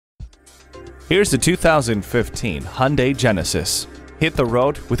Here's the 2015 Hyundai Genesis. Hit the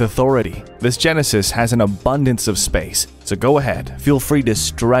road with authority. This Genesis has an abundance of space, so go ahead, feel free to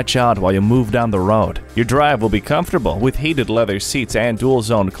stretch out while you move down the road. Your drive will be comfortable with heated leather seats and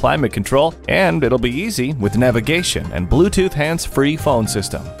dual-zone climate control, and it'll be easy with navigation and Bluetooth hands-free phone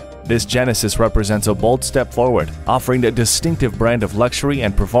system. This Genesis represents a bold step forward, offering a distinctive brand of luxury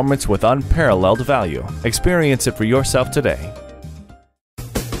and performance with unparalleled value. Experience it for yourself today.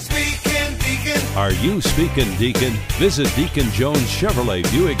 Are you speaking Deacon? Visit Deacon Jones Chevrolet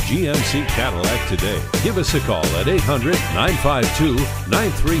Buick GMC Cadillac today. Give us a call at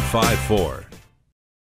 800-952-9354.